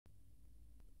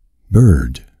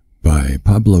Bird by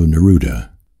Pablo Neruda.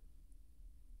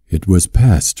 It was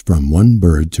passed from one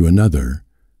bird to another,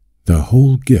 the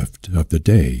whole gift of the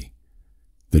day.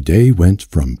 The day went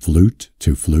from flute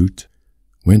to flute,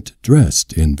 went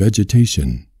dressed in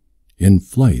vegetation, in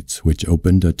flights which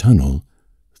opened a tunnel,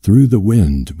 through the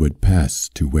wind would pass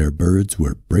to where birds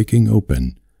were breaking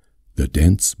open the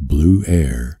dense blue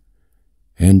air,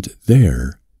 and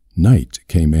there night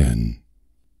came in.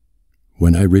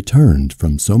 When I returned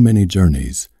from so many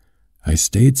journeys, I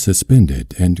stayed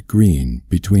suspended and green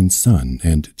between sun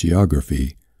and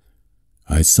geography.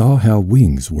 I saw how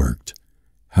wings worked,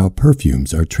 how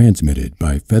perfumes are transmitted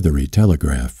by feathery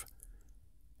telegraph.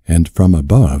 And from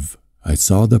above I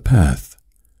saw the path,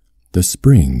 the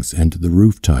springs and the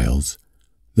roof tiles,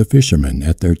 the fishermen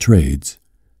at their trades,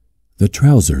 the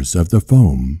trousers of the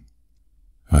foam.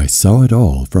 I saw it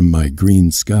all from my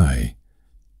green sky.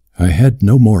 I had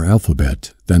no more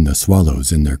alphabet than the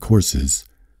swallows in their courses,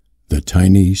 the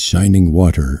tiny shining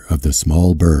water of the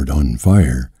small bird on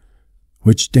fire,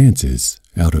 which dances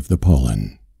out of the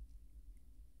pollen.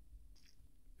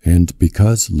 And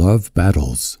Because Love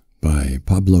Battles by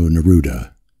Pablo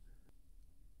Neruda.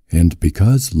 And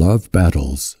because love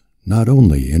battles, not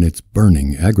only in its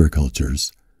burning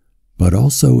agricultures, but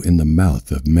also in the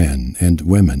mouth of men and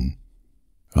women,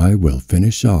 I will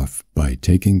finish off by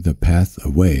taking the path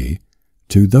away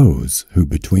to those who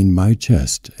between my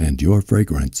chest and your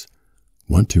fragrance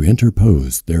want to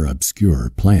interpose their obscure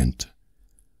plant.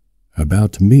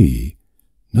 About me,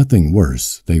 nothing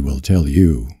worse they will tell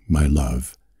you, my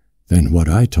love, than what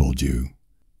I told you.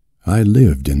 I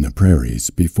lived in the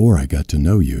prairies before I got to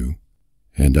know you,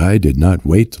 and I did not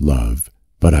wait, love,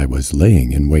 but I was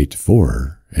laying in wait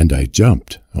for, and I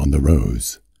jumped on the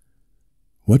rose.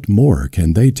 What more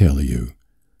can they tell you?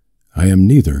 I am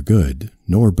neither good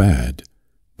nor bad,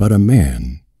 but a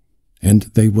man, and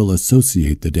they will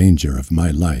associate the danger of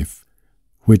my life,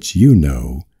 which you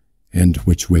know, and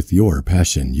which with your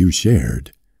passion you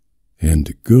shared.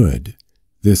 And good,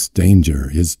 this danger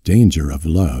is danger of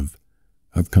love,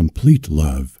 of complete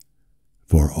love,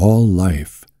 for all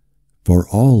life, for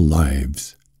all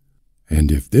lives.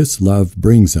 And if this love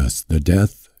brings us the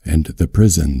death and the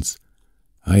prisons,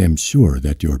 I am sure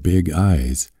that your big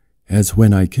eyes, as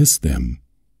when I kiss them,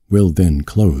 will then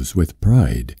close with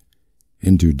pride,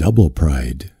 into double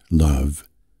pride, love,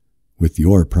 with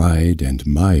your pride and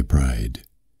my pride.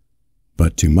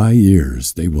 But to my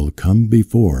ears they will come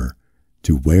before,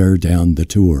 to wear down the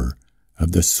tour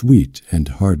of the sweet and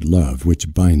hard love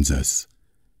which binds us,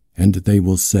 and they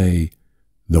will say,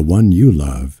 the one you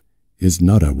love is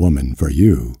not a woman for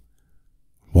you.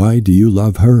 Why do you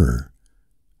love her?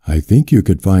 I think you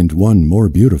could find one more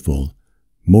beautiful,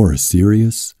 more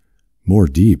serious, more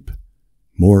deep,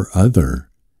 more other.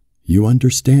 You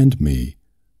understand me.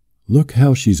 Look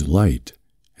how she's light,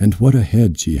 and what a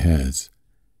head she has,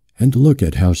 and look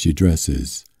at how she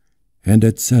dresses, and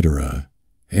etc.,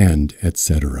 and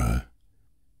etc.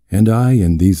 And I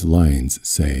in these lines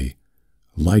say,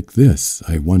 like this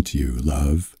I want you,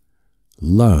 love.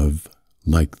 Love,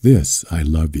 like this I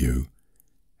love you.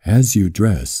 As you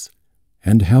dress,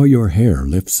 and how your hair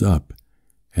lifts up,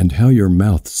 and how your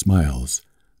mouth smiles,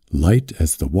 light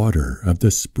as the water of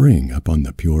the spring upon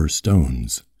the pure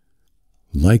stones.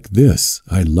 Like this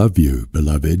I love you,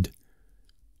 beloved.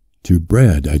 To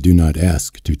bread I do not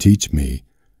ask to teach me,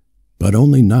 but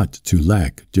only not to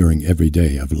lack during every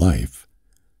day of life.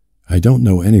 I don't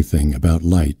know anything about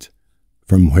light,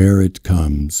 from where it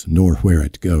comes nor where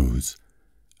it goes.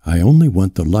 I only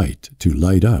want the light to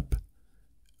light up.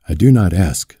 I do not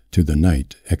ask to the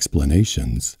night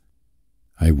explanations.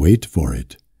 I wait for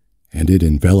it, and it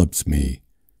envelops me,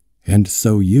 and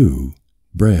so you,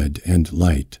 bread and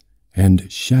light,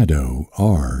 and shadow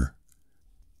are.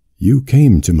 You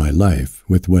came to my life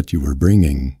with what you were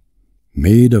bringing.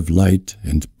 Made of light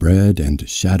and bread and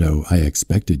shadow I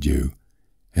expected you,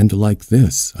 and like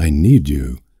this I need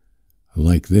you.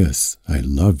 Like this I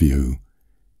love you.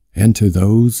 And to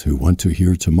those who want to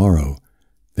hear tomorrow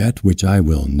that which I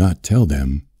will not tell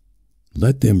them,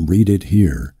 let them read it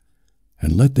here,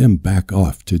 and let them back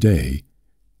off today,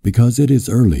 because it is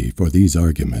early for these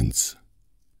arguments.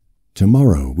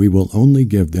 Tomorrow we will only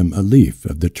give them a leaf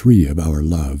of the tree of our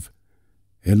love,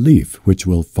 a leaf which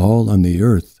will fall on the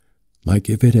earth like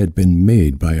if it had been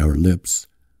made by our lips,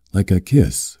 like a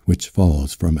kiss which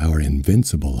falls from our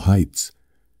invincible heights,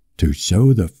 to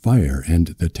show the fire and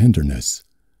the tenderness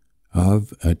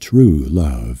of a true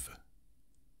love.